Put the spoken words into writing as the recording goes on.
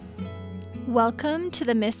Welcome to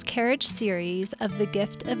the Miscarriage series of the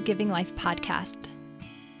Gift of Giving Life podcast.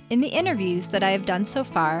 In the interviews that I have done so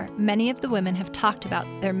far, many of the women have talked about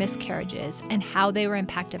their miscarriages and how they were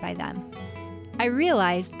impacted by them. I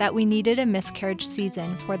realized that we needed a miscarriage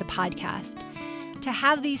season for the podcast, to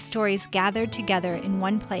have these stories gathered together in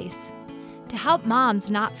one place, to help moms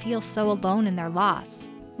not feel so alone in their loss,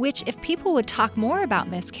 which if people would talk more about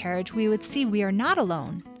miscarriage, we would see we are not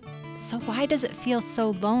alone. So why does it feel so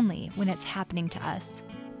lonely when it's happening to us?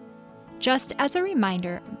 Just as a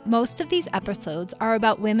reminder, most of these episodes are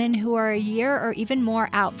about women who are a year or even more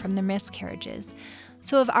out from their miscarriages,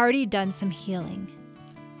 so have already done some healing.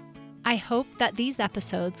 I hope that these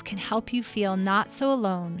episodes can help you feel not so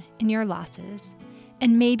alone in your losses,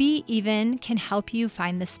 and maybe even can help you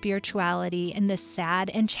find the spirituality in this sad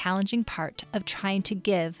and challenging part of trying to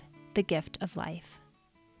give the gift of life.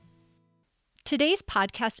 Today's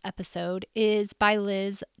podcast episode is by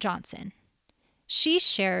Liz Johnson. She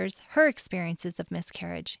shares her experiences of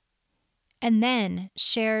miscarriage and then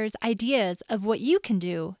shares ideas of what you can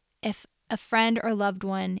do if a friend or loved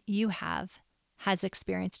one you have has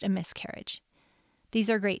experienced a miscarriage. These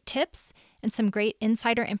are great tips and some great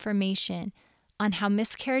insider information on how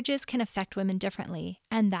miscarriages can affect women differently,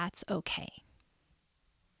 and that's okay.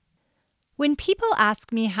 When people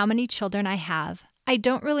ask me how many children I have, I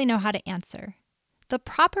don't really know how to answer. The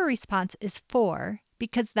proper response is 4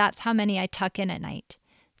 because that's how many I tuck in at night.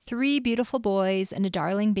 3 beautiful boys and a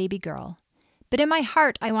darling baby girl. But in my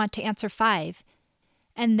heart, I want to answer 5.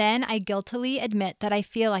 And then I guiltily admit that I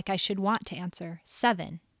feel like I should want to answer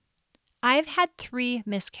 7. I've had 3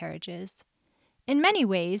 miscarriages. In many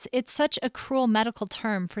ways, it's such a cruel medical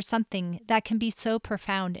term for something that can be so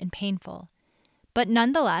profound and painful. But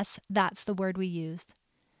nonetheless, that's the word we use.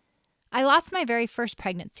 I lost my very first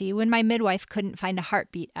pregnancy when my midwife couldn't find a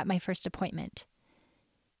heartbeat at my first appointment.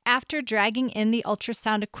 After dragging in the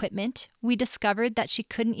ultrasound equipment, we discovered that she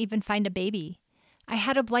couldn't even find a baby. I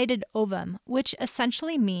had a blighted ovum, which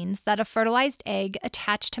essentially means that a fertilized egg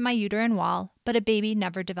attached to my uterine wall, but a baby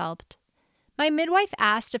never developed. My midwife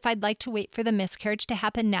asked if I'd like to wait for the miscarriage to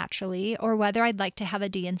happen naturally or whether I'd like to have a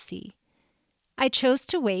D&C. I chose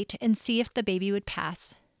to wait and see if the baby would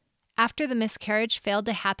pass. After the miscarriage failed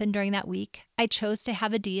to happen during that week, I chose to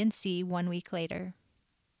have a D&C 1 week later.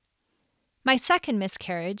 My second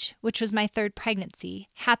miscarriage, which was my third pregnancy,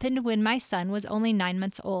 happened when my son was only 9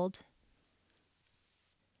 months old.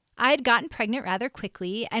 I had gotten pregnant rather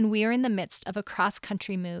quickly, and we were in the midst of a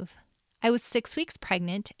cross-country move. I was 6 weeks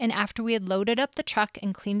pregnant, and after we had loaded up the truck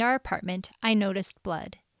and cleaned our apartment, I noticed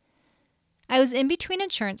blood. I was in between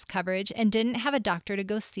insurance coverage and didn't have a doctor to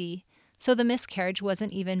go see, so the miscarriage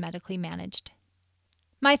wasn't even medically managed.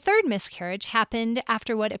 My third miscarriage happened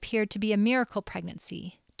after what appeared to be a miracle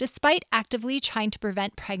pregnancy. Despite actively trying to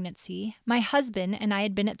prevent pregnancy, my husband and I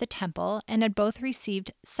had been at the temple and had both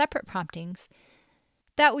received separate promptings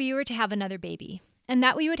that we were to have another baby, and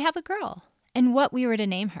that we would have a girl, and what we were to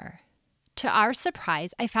name her. To our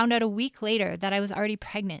surprise, I found out a week later that I was already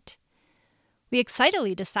pregnant. We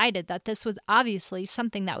excitedly decided that this was obviously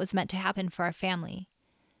something that was meant to happen for our family.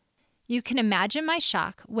 You can imagine my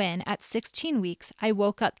shock when, at 16 weeks, I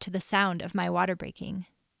woke up to the sound of my water breaking.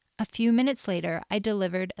 A few minutes later, I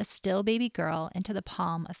delivered a still baby girl into the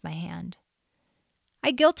palm of my hand.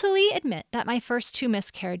 I guiltily admit that my first 2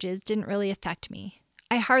 miscarriages didn't really affect me.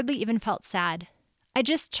 I hardly even felt sad. I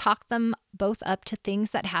just chalked them both up to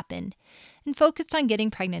things that happened and focused on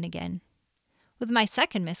getting pregnant again. With my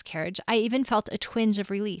second miscarriage, I even felt a twinge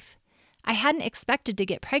of relief. I hadn't expected to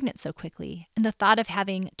get pregnant so quickly, and the thought of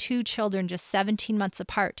having 2 children just 17 months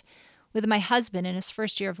apart, with my husband in his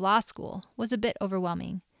first year of law school, was a bit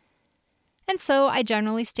overwhelming. And so I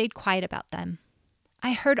generally stayed quiet about them.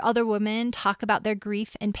 I heard other women talk about their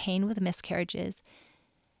grief and pain with miscarriages,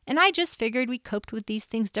 and I just figured we coped with these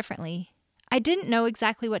things differently. I didn't know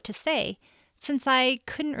exactly what to say, since I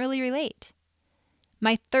couldn't really relate.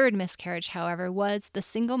 My third miscarriage, however, was the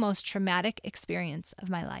single most traumatic experience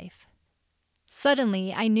of my life.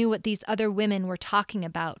 Suddenly, I knew what these other women were talking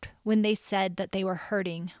about when they said that they were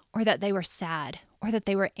hurting, or that they were sad, or that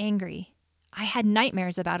they were angry. I had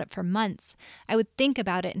nightmares about it for months. I would think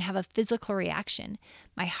about it and have a physical reaction.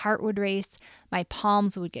 My heart would race, my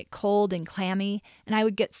palms would get cold and clammy, and I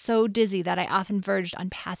would get so dizzy that I often verged on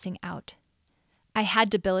passing out. I had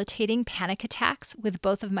debilitating panic attacks with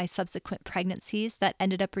both of my subsequent pregnancies that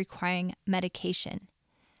ended up requiring medication.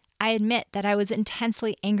 I admit that I was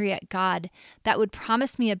intensely angry at God that would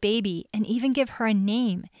promise me a baby and even give her a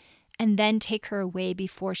name, and then take her away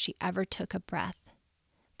before she ever took a breath.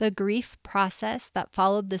 The grief process that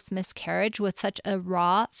followed this miscarriage was such a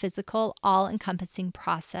raw, physical, all-encompassing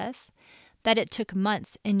process that it took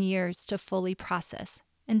months and years to fully process,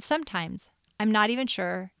 and sometimes I'm not even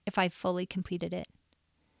sure if I've fully completed it.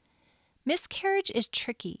 Miscarriage is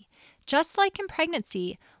tricky. Just like in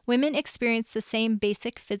pregnancy, women experience the same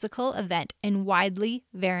basic physical event in widely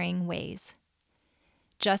varying ways.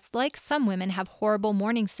 Just like some women have horrible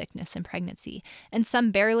morning sickness in pregnancy, and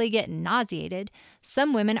some barely get nauseated,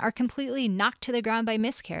 some women are completely knocked to the ground by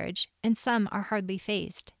miscarriage, and some are hardly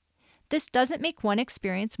fazed. This doesn't make one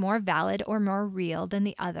experience more valid or more real than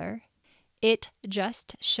the other. It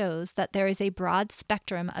just shows that there is a broad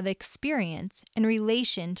spectrum of experience in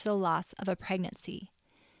relation to the loss of a pregnancy.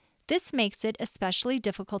 This makes it especially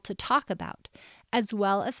difficult to talk about, as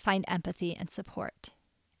well as find empathy and support.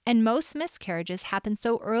 And most miscarriages happen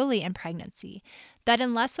so early in pregnancy that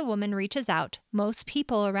unless a woman reaches out, most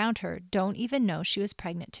people around her don't even know she was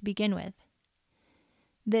pregnant to begin with.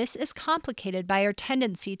 This is complicated by our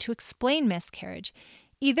tendency to explain miscarriage,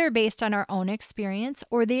 either based on our own experience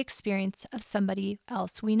or the experience of somebody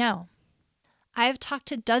else we know. I have talked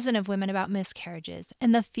to dozens of women about miscarriages,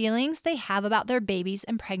 and the feelings they have about their babies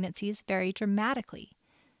and pregnancies vary dramatically.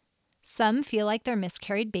 Some feel like their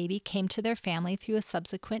miscarried baby came to their family through a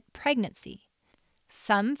subsequent pregnancy.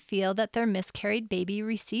 Some feel that their miscarried baby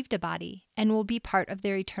received a body and will be part of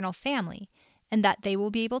their eternal family, and that they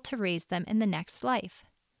will be able to raise them in the next life.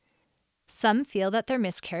 Some feel that their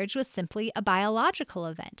miscarriage was simply a biological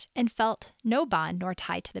event and felt no bond nor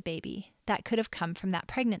tie to the baby that could have come from that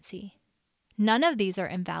pregnancy. None of these are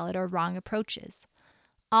invalid or wrong approaches.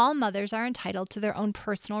 All mothers are entitled to their own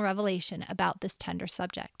personal revelation about this tender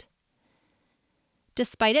subject.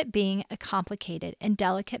 Despite it being a complicated and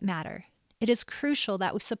delicate matter, it is crucial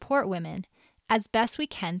that we support women as best we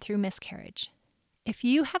can through miscarriage. If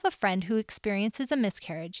you have a friend who experiences a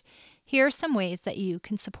miscarriage, here are some ways that you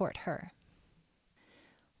can support her.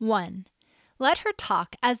 1. Let her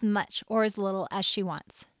talk as much or as little as she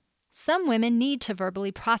wants. Some women need to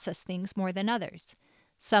verbally process things more than others.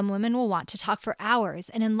 Some women will want to talk for hours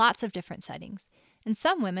and in lots of different settings, and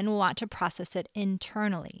some women will want to process it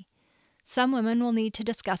internally. Some women will need to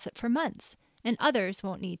discuss it for months, and others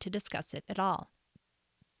won't need to discuss it at all.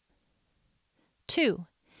 2.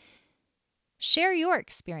 Share your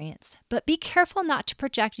experience, but be careful not to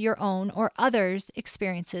project your own or others'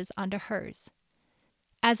 experiences onto hers.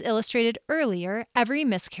 As illustrated earlier, every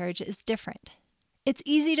miscarriage is different. It's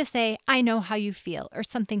easy to say, "I know how you feel," or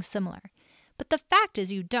something similar, but the fact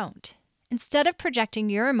is you don't. Instead of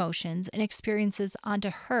projecting your emotions and experiences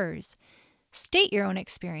onto hers, state your own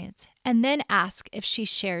experience and then ask if she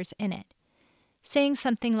shares in it. Saying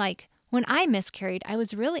something like, "When I miscarried, I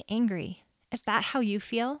was really angry. Is that how you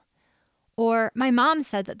feel?" Or, "My mom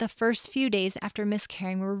said that the first few days after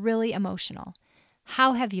miscarrying were really emotional.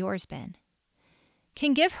 How have yours been?"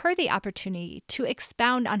 Can give her the opportunity to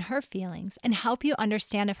expound on her feelings and help you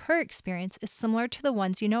understand if her experience is similar to the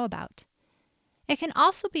ones you know about. It can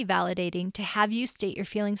also be validating to have you state your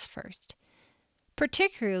feelings first,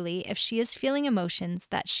 particularly if she is feeling emotions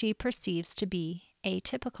that she perceives to be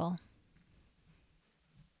atypical.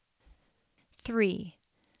 3.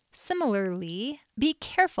 Similarly, be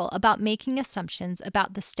careful about making assumptions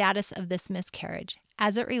about the status of this miscarriage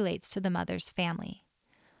as it relates to the mother's family.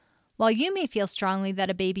 While you may feel strongly that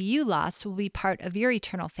a baby you lost will be part of your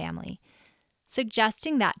eternal family,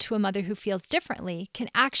 suggesting that to a mother who feels differently can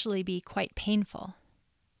actually be quite painful.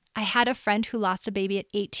 I had a friend who lost a baby at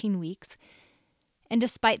 18 weeks, and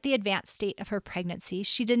despite the advanced state of her pregnancy,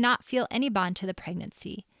 she did not feel any bond to the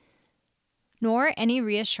pregnancy, nor any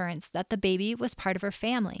reassurance that the baby was part of her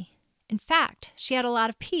family. In fact, she had a lot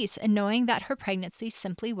of peace in knowing that her pregnancy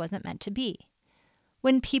simply wasn't meant to be.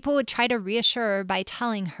 When people would try to reassure her by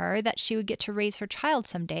telling her that she would get to raise her child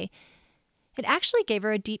someday, it actually gave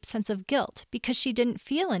her a deep sense of guilt because she didn't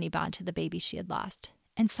feel any bond to the baby she had lost,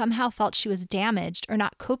 and somehow felt she was damaged or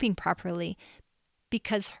not coping properly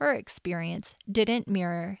because her experience didn't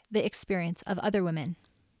mirror the experience of other women.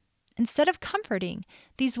 Instead of comforting,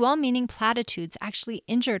 these well-meaning platitudes actually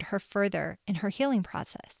injured her further in her healing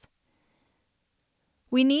process.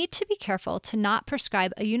 We need to be careful to not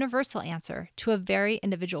prescribe a universal answer to a very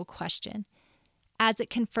individual question, as it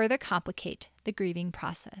can further complicate the grieving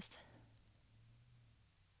process.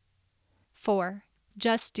 4.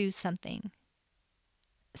 Just do something.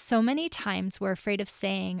 So many times we're afraid of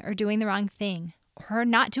saying or doing the wrong thing, or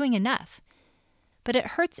not doing enough, but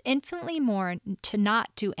it hurts infinitely more to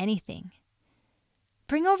not do anything.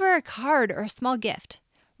 Bring over a card or a small gift.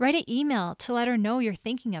 Write an email to let her know you're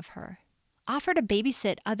thinking of her. Offer to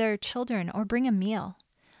babysit other children or bring a meal.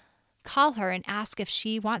 Call her and ask if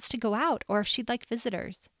she wants to go out or if she'd like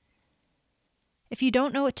visitors. If you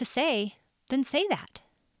don't know what to say, then say that.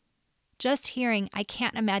 Just hearing, "I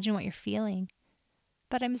can't imagine what you're feeling,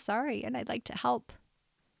 but I'm sorry and I'd like to help,"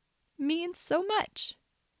 means so much.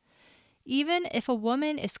 Even if a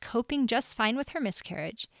woman is coping just fine with her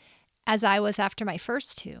miscarriage, as I was after my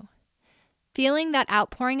first two, feeling that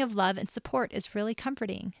outpouring of love and support is really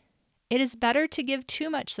comforting. It is better to give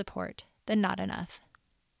too much support than not enough.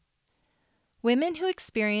 Women who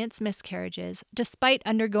experience miscarriages, despite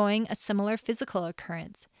undergoing a similar physical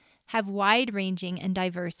occurrence, have wide-ranging and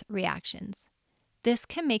diverse reactions. This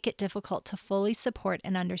can make it difficult to fully support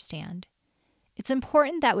and understand. It's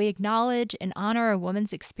important that we acknowledge and honor a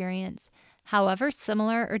woman's experience, however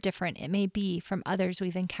similar or different it may be from others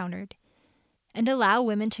we've encountered, and allow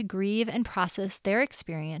women to grieve and process their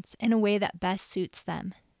experience in a way that best suits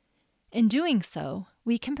them. In doing so,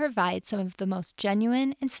 we can provide some of the most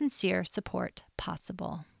genuine and sincere support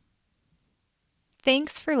possible.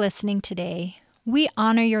 Thanks for listening today. We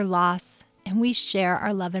honor your loss, and we share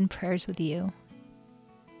our love and prayers with you.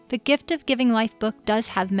 The Gift of Giving Life book does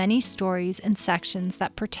have many stories and sections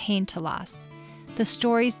that pertain to loss. The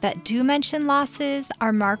stories that do mention losses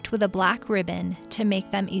are marked with a black ribbon to make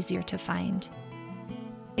them easier to find.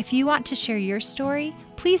 If you want to share your story,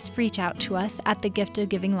 please reach out to us at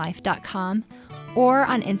thegiftofgivinglife.com or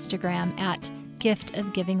on Instagram at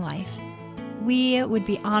giftofgivinglife. We would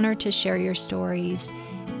be honored to share your stories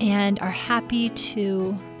and are happy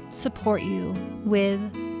to support you with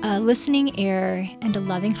a listening ear and a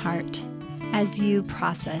loving heart as you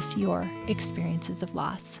process your experiences of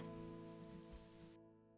loss.